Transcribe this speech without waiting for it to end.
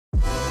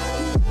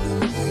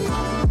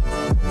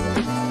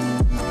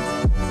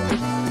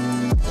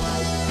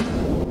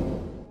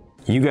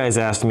You guys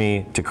asked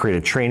me to create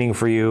a training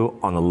for you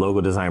on the logo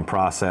design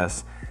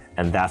process,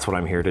 and that's what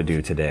I'm here to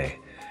do today.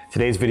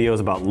 Today's video is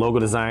about logo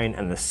design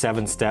and the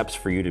 7 steps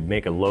for you to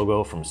make a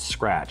logo from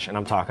scratch. And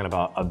I'm talking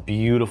about a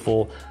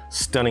beautiful,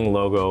 stunning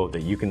logo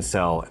that you can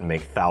sell and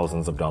make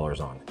thousands of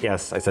dollars on.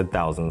 Yes, I said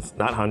thousands,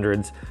 not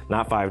hundreds,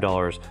 not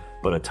 $5,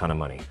 but a ton of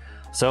money.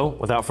 So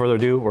without further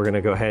ado, we're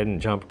gonna go ahead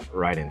and jump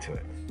right into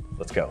it.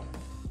 Let's go.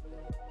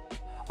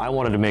 I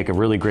wanted to make a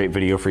really great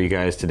video for you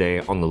guys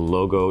today on the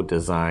logo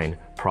design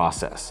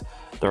process.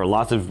 There are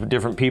lots of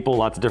different people,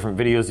 lots of different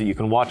videos that you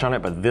can watch on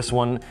it, but this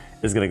one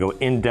is gonna go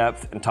in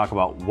depth and talk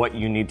about what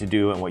you need to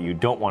do and what you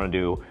don't wanna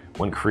do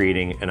when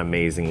creating an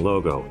amazing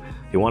logo.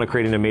 If you wanna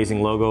create an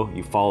amazing logo,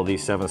 you follow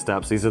these 7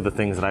 steps. These are the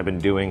things that I've been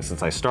doing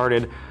since I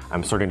started.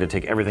 I'm starting to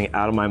take everything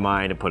out of my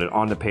mind and put it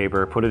onto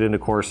paper, put it into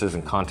courses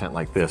and content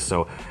like this.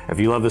 So if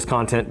you love this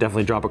content,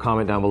 definitely drop a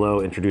comment down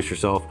below, introduce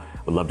yourself.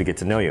 Would love to get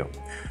to know you.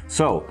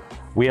 So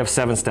we have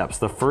 7 steps.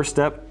 The first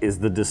step is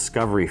the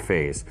discovery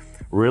phase.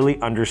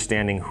 Really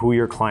understanding who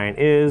your client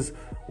is,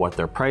 what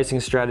their pricing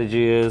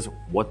strategy is,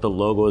 what the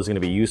logo is going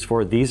to be used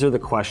for. These are the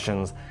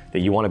questions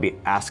that you want to be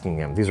asking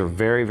them. These are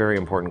very, very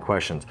important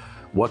questions.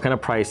 What kind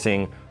of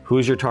pricing?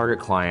 Who's your target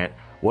client?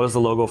 What is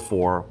the logo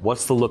for?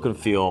 What's the look and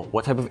feel?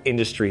 What type of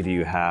industry do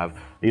you have?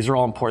 These are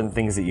all important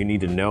things that you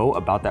need to know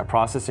about that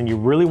process, and you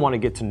really want to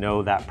get to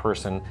know that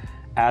person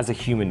as a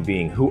human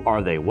being. Who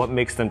are they? What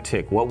makes them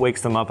tick? What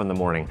wakes them up in the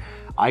morning?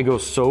 I go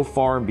so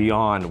far and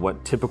beyond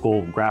what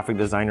typical graphic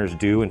designers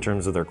do in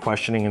terms of their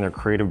questioning and their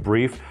creative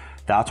brief.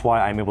 That's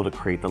why I'm able to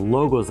create the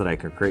logos that I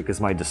can create,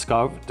 because my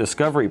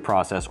discovery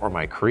process, or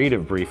my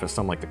creative brief as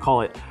some like to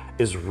call it,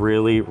 is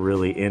really,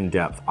 really in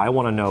depth. I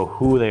want to know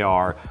who they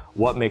are,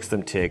 what makes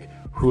them tick,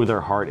 who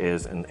their heart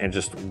is, and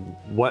just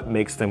what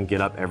makes them get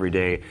up every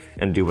day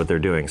and do what they're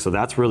doing. So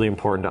that's really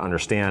important to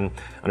understand,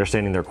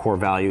 understanding their core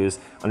values,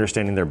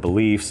 understanding their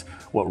beliefs,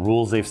 what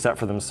rules they've set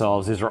for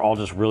themselves. These are all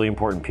just really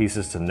important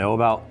pieces to know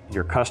about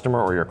your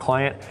customer or your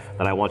client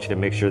that I want you to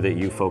make sure that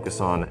you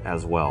focus on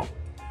as well.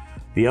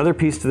 The other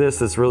piece to this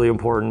that's really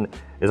important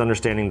is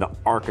understanding the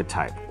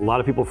archetype. A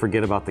lot of people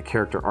forget about the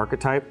character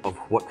archetype of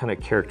what kind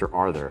of character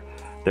are there.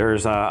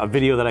 There's a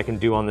video that I can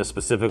do on this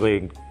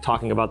specifically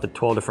talking about the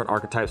 12 different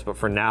archetypes, but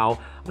for now,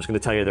 I'm just gonna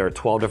tell you there are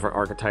 12 different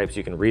archetypes.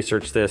 You can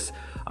research this,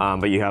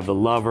 but you have the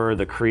lover,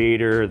 the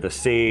creator, the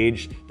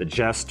sage, the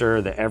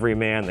jester, the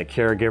everyman, the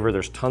caregiver.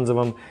 There's tons of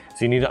them.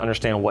 So you need to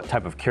understand what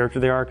type of character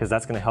they are, because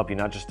that's gonna help you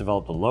not just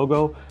develop the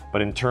logo,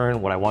 but in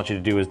turn, what I want you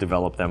to do is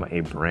develop them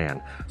a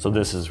brand. So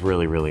this is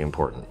really, really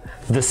important.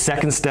 The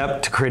second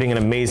step to creating an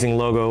amazing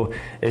logo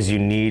is you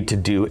need to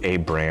do a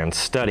brand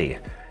study.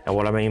 And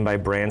what I mean by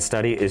brand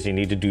study is you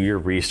need to do your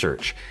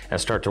research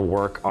and start to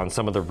work on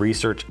some of the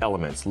research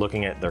elements,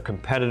 looking at their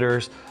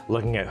competitors,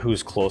 looking at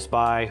who's close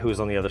by,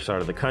 who's on the other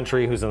side of the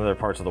country, who's in other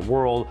parts of the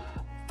world,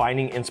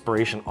 finding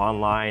inspiration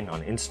online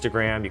on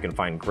Instagram. You can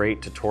find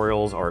great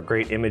tutorials or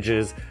great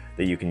images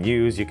that you can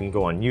use. You can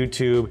go on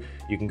YouTube,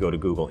 you can go to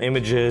Google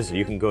Images,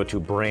 you can go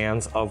to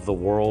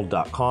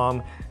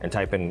brandsoftheworld.com and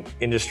type in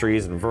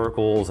industries and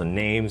verticals and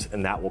names,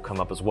 and that will come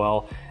up as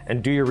well.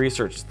 And do your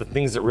research, the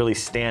things that really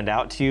stand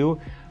out to you.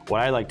 What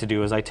I like to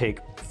do is I take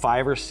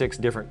 5 or 6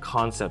 different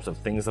concepts of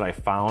things that I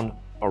found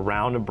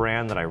around a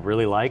brand that I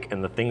really like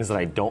and the things that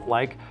I don't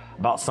like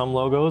about some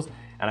logos,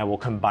 and I will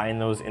combine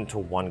those into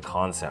one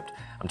concept.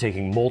 I'm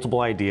taking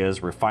multiple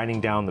ideas,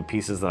 refining down the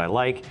pieces that I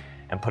like,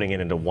 and putting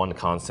it into one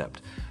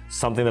concept.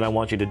 Something that I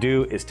want you to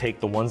do is take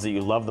the ones that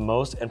you love the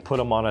most and put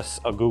them on a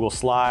Google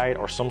slide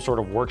or some sort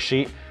of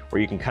worksheet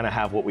where you can kind of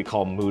have what we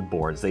call mood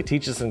boards. They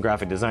teach us in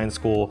graphic design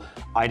school.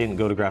 I didn't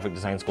go to graphic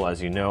design school,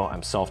 as you know,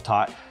 I'm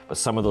self-taught, but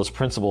some of those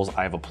principles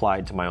I've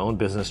applied to my own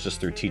business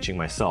just through teaching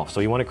myself. So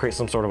you want to create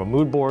some sort of a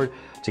mood board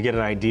to get an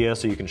idea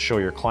so you can show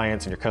your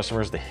clients and your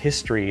customers the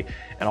history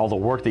and all the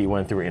work that you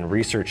went through in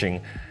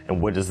researching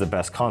and what is the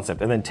best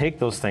concept. And then take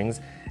those things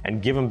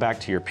and give them back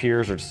to your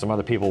peers or to some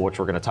other people, which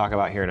we're going to talk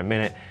about here in a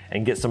minute,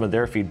 and get some of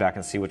their feedback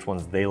and see which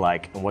ones they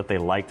like and what they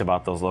liked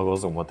about those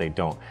logos and what they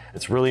don't.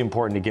 It's really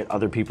important to get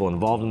other people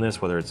involved in this,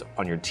 whether it's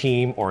on your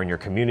team or in your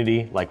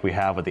community, like we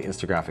have with the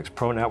Instagraphics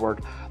Pro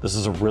Network. This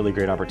is a really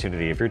great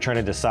opportunity. If you're trying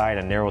to decide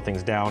and narrow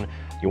things down,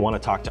 you want to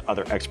talk to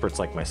other experts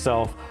like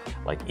myself,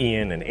 like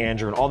Ian and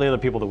Andrew, and all the other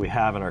people that we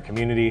have in our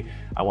community.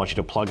 I want you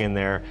to plug in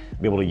there,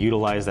 be able to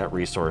utilize that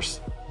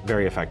resource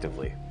very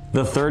effectively.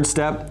 The third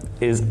step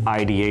is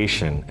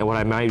ideation. And what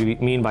I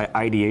mean by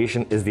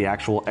ideation is the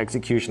actual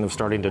execution of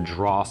starting to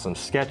draw some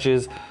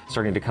sketches,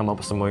 starting to come up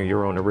with some of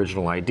your own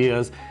original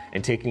ideas,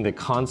 and taking the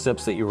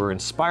concepts that you were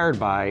inspired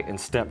by in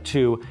step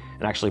 2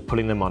 and actually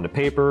putting them onto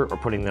paper or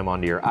putting them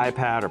onto your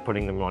iPad or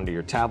putting them onto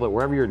your tablet.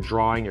 Wherever you're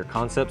drawing your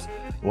concepts,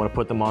 you want to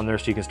put them on there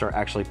so you can start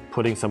actually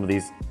putting some of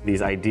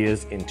these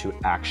ideas into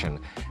action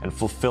and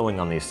fulfilling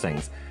on these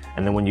things.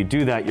 And then when you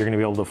do that, you're going to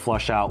be able to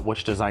flush out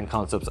which design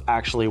concepts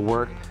actually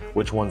work,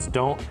 which ones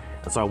don't.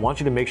 And so I want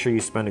you to make sure you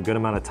spend a good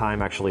amount of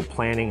time actually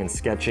planning and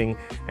sketching,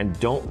 and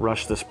don't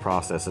rush this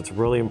process. It's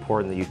really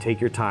important that you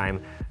take your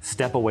time,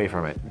 step away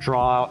from it,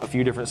 draw out a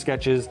few different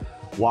sketches,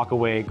 walk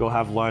away, go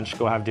have lunch,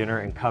 go have dinner,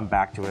 and come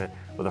back to it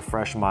with a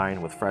fresh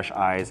mind, with fresh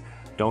eyes.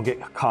 Don't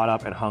get caught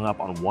up and hung up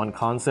on one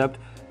concept.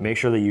 Make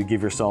sure that you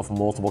give yourself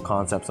multiple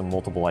concepts and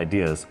multiple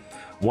ideas.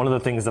 One of the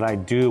things that I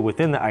do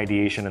within the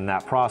ideation in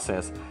that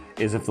process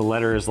is if the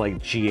letter is like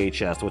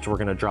GHS, which we're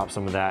gonna drop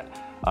some of that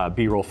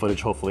B-roll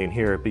footage hopefully in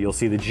here, but you'll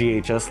see the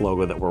GHS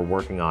logo that we're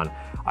working on.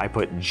 I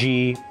put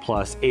G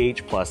plus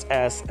H plus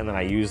S, and then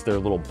I use their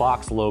little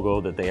box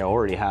logo that they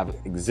already have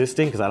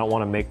existing, because I don't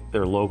want to make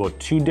their logo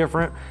too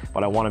different,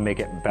 but I want to make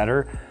it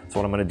better. So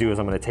what I'm going to do is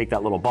I'm going to take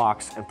that little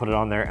box and put it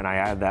on there, and I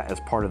add that as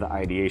part of the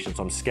ideation.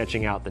 So I'm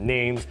sketching out the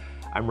names.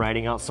 I'm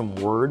writing out some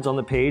words on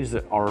the page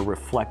that are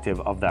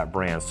reflective of that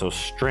brand. So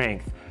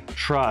strength,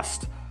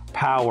 trust,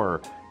 power,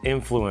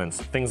 influence,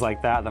 things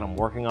like that I'm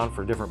working on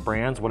for different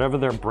brands. Whatever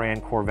their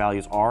brand core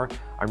values are,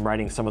 I'm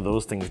writing some of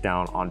those things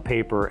down on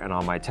paper and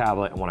on my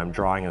tablet, and when I'm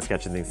drawing and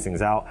sketching these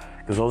things out,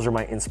 because those are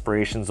my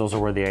inspirations, those are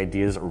where the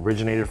ideas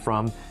originated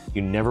from.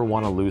 You never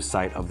want to lose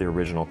sight of the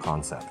original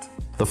concept.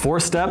 The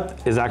fourth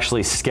step is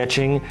actually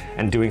sketching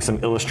and doing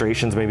some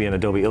illustrations, maybe in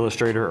Adobe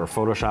Illustrator or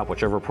Photoshop,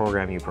 whichever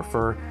program you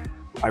prefer.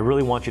 I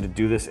really want you to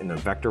do this in a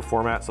vector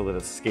format so that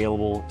it's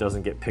scalable,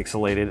 doesn't get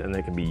pixelated, and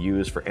it can be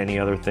used for any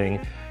other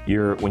thing.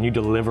 When you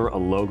deliver a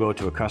logo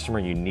to a customer,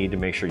 you need to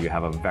make sure you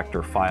have a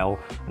vector file,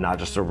 not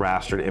just a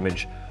rastered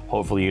image.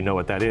 Hopefully you know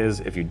what that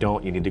is. If you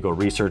don't, you need to go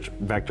research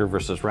vector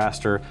versus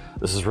raster.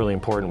 This is really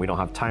important. We don't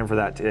have time for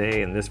that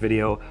today in this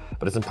video,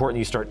 but it's important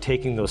you start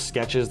taking those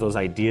sketches, those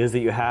ideas that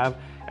you have,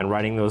 and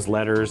writing those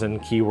letters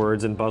and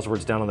keywords and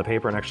buzzwords down on the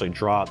paper and actually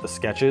draw out the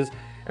sketches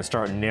and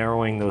start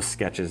narrowing those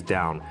sketches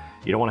down.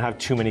 You don't want to have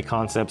too many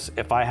concepts.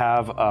 If I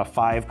have a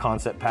 5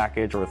 concept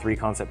package or a 3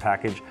 concept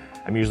package,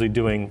 I'm usually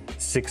doing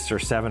 6 or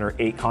 7 or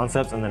 8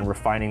 concepts and then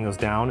refining those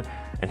down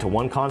into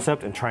one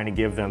concept and trying to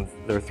give them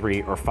their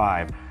 3 or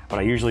 5. But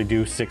I usually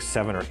do 6,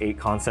 7, or 8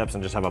 concepts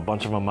and just have a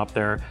bunch of them up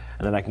there,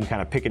 and then I can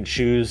kind of pick and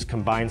choose,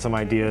 combine some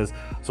ideas.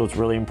 So it's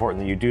really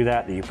important that you do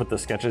that you put the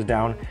sketches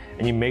down,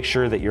 and you make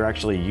sure that you're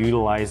actually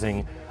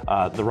utilizing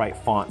the right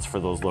fonts for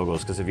those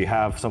logos. Because if you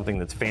have something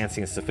that's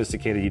fancy and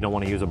sophisticated, you don't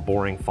want to use a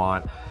boring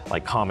font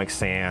like Comic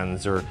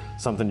Sans or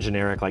something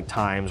generic like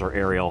Times or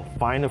Arial.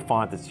 Find a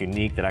font that's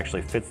unique, that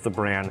actually fits the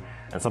brand,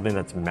 and something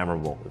that's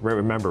memorable.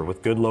 Remember,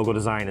 with good logo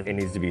design, it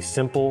needs to be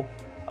simple,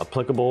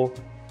 applicable,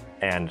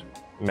 and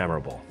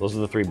memorable. Those are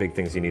the 3 big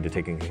things you need to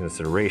take into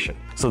consideration.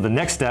 So the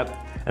next step,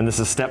 and this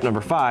is step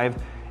number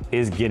 5,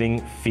 is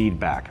getting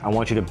feedback. I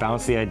want you to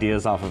bounce the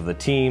ideas off of the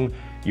team,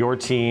 your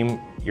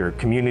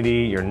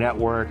community, your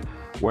network,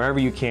 wherever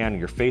you can,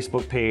 your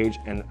Facebook page,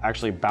 and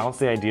actually bounce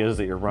the ideas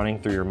that you're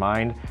running through your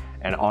mind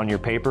and on your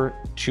paper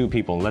to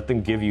people. Let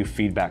them give you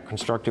feedback.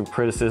 Constructive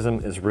criticism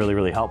is really,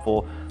 really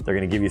helpful. They're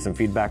gonna give you some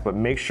feedback, but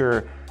make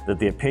sure that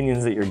the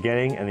opinions that you're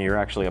getting and that you're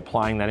actually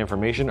applying that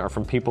information are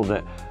from people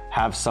that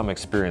have some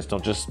experience.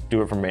 Don't just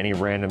do it from any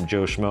random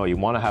Joe Schmo. You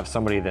want to have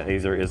somebody that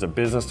either is a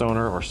business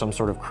owner or some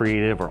sort of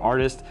creative or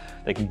artist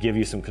that can give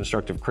you some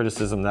constructive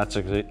criticism. That's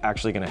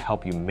actually going to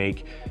help you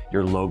make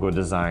your logo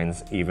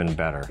designs even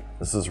better.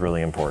 This is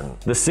really important.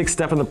 The 6th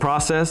step in the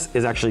process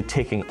is actually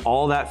taking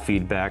all that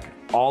feedback,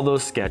 all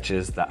those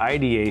sketches, the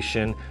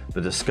ideation,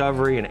 the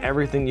discovery, and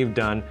everything you've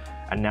done,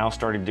 and now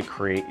starting to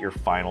create your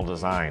final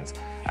designs.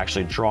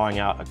 Actually drawing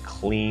out a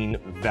clean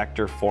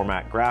vector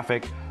format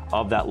graphic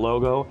of that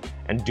logo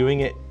and doing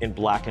it in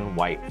black and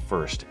white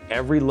first.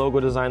 Every logo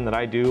design that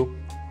I do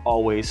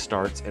always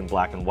starts in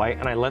black and white,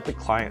 and I let the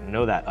client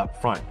know that up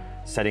front.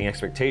 Setting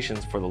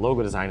expectations for the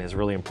logo design is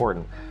really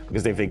important,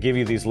 because if they give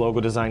you these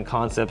logo design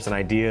concepts and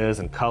ideas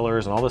and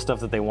colors and all the stuff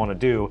that they want to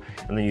do,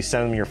 and then you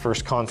send them your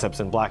first concepts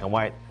in black and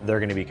white, they're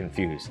going to be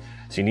confused.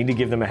 So you need to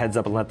give them a heads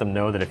up and let them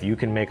know that if you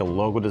can make a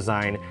logo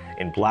design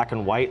in black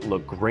and white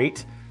look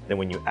great, then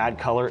when you add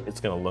color,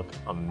 it's gonna look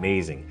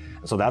amazing.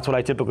 And so that's what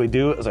I typically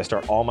do, is I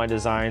start all my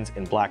designs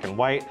in black and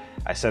white.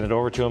 I send it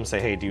over to them,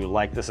 say, hey, do you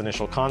like this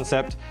initial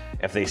concept?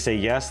 If they say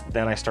yes,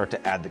 then I start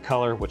to add the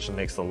color, which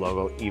makes the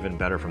logo even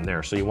better from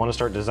there. So you wanna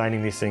start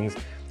designing these things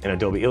in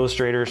Adobe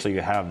Illustrator, so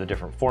you have the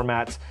different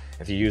formats.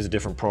 If you use a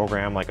different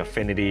program like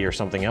Affinity or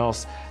something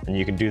else, then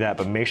you can do that,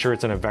 but make sure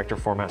it's in a vector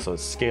format so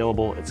it's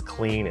scalable, it's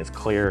clean, it's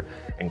clear,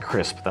 and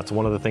crisp. That's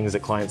one of the things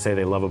that clients say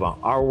they love about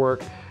our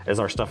work, is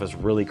our stuff is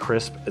really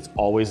crisp. It's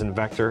always in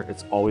vector,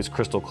 it's always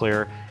crystal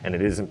clear, and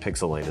it isn't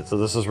pixelated. So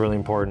this is really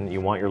important.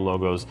 You want your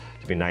logos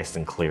to be nice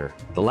and clear.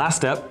 The last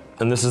step,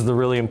 and this is the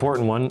really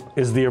important one,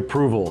 is the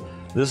approval.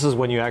 This is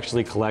when you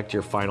actually collect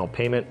your final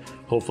payment.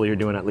 Hopefully you're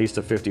doing at least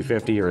a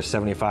 50-50 or a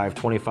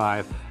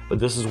 75-25, but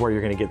this is where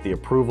you're gonna get the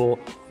approval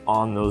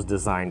on those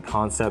design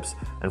concepts.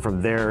 And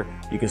from there,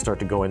 you can start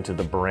to go into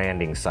the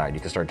branding side. You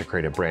can start to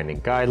create a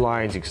branding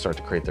guidelines. You can start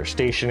to create their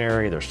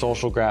stationery, their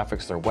social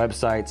graphics, their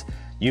websites.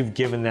 You've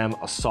given them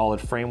a solid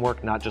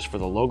framework, not just for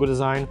the logo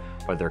design,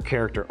 but their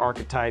character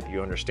archetype.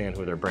 You understand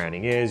who their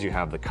branding is. You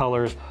have the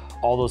colors.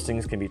 All those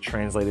things can be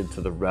translated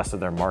to the rest of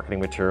their marketing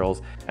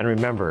materials. And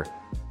remember,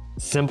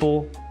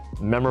 simple,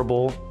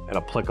 memorable, and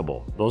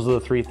applicable. Those are the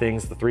three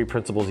things, the three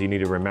principles you need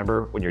to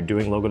remember when you're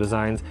doing logo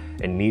designs.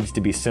 It needs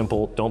to be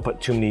simple. Don't put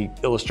too many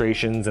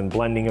illustrations and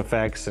blending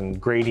effects and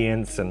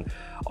gradients and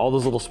all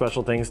those little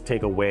special things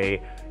take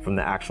away from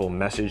the actual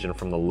message and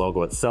from the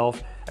logo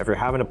itself. If you're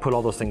having to put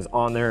all those things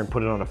on there and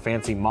put it on a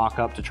fancy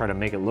mock-up to try to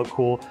make it look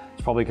cool,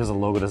 it's probably because the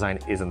logo design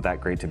isn't that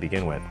great to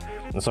begin with.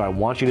 And so I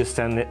want you to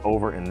send it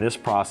over in this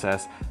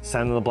process,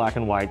 send them the black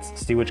and whites,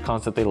 see which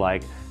concept they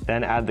like,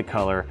 then add the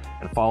color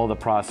and follow the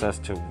process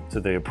to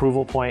the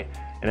approval point.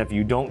 And if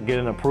you don't get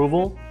an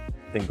approval,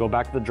 then go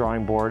back to the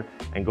drawing board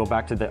and go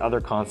back to the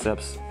other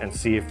concepts and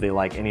see if they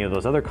like any of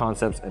those other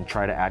concepts and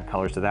try to add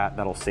colors to that.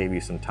 That'll save you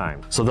some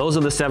time. So those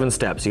are the 7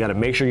 steps. You gotta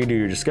make sure you do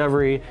your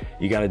discovery,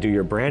 you gotta do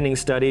your branding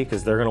study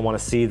because they're gonna wanna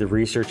see the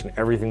research and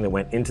everything that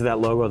went into that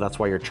logo. That's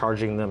why you're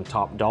charging them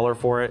top dollar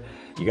for it.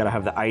 You gotta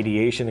have the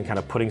ideation and kind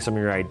of putting some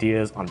of your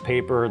ideas on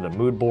paper, the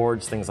mood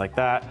boards, things like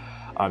that.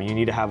 You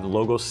need to have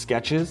logo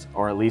sketches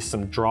or at least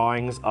some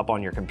drawings up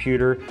on your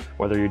computer,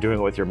 whether you're doing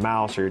it with your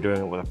mouse or you're doing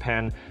it with a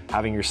pen,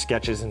 having your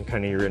sketches and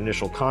kind of your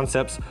initial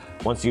concepts.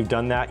 Once you've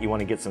done that, you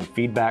want to get some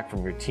feedback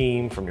from your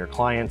team, from your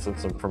clients,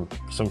 and from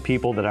some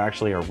people that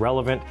actually are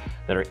relevant,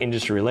 that are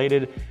industry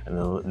related. And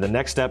the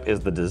next step is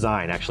the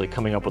design, actually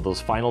coming up with those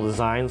final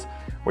designs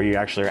where you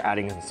actually are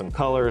adding in some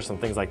colors, some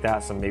things like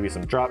that, maybe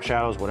some drop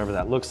shadows, whatever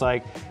that looks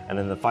like. And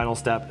then the final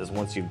step is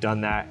once you've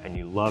done that and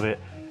you love it,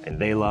 and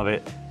they love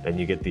it, then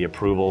you get the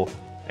approval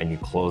and you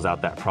close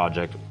out that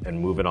project and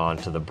move it on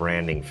to the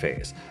branding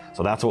phase.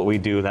 So that's what we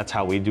do. That's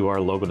how we do our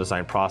logo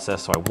design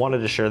process. So I wanted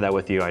to share that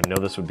with you. I know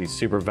this would be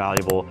super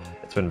valuable.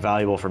 It's been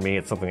valuable for me.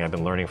 It's something I've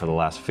been learning for the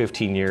last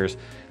 15 years.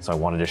 So I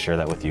wanted to share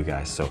that with you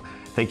guys. So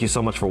thank you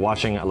so much for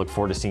watching. I look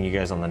forward to seeing you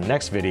guys on the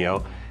next video.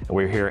 And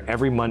we're here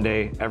every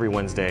Monday, every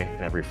Wednesday,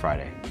 and every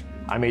Friday.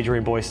 I'm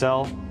Adrian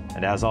Boysel,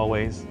 and as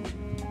always,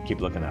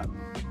 keep looking up.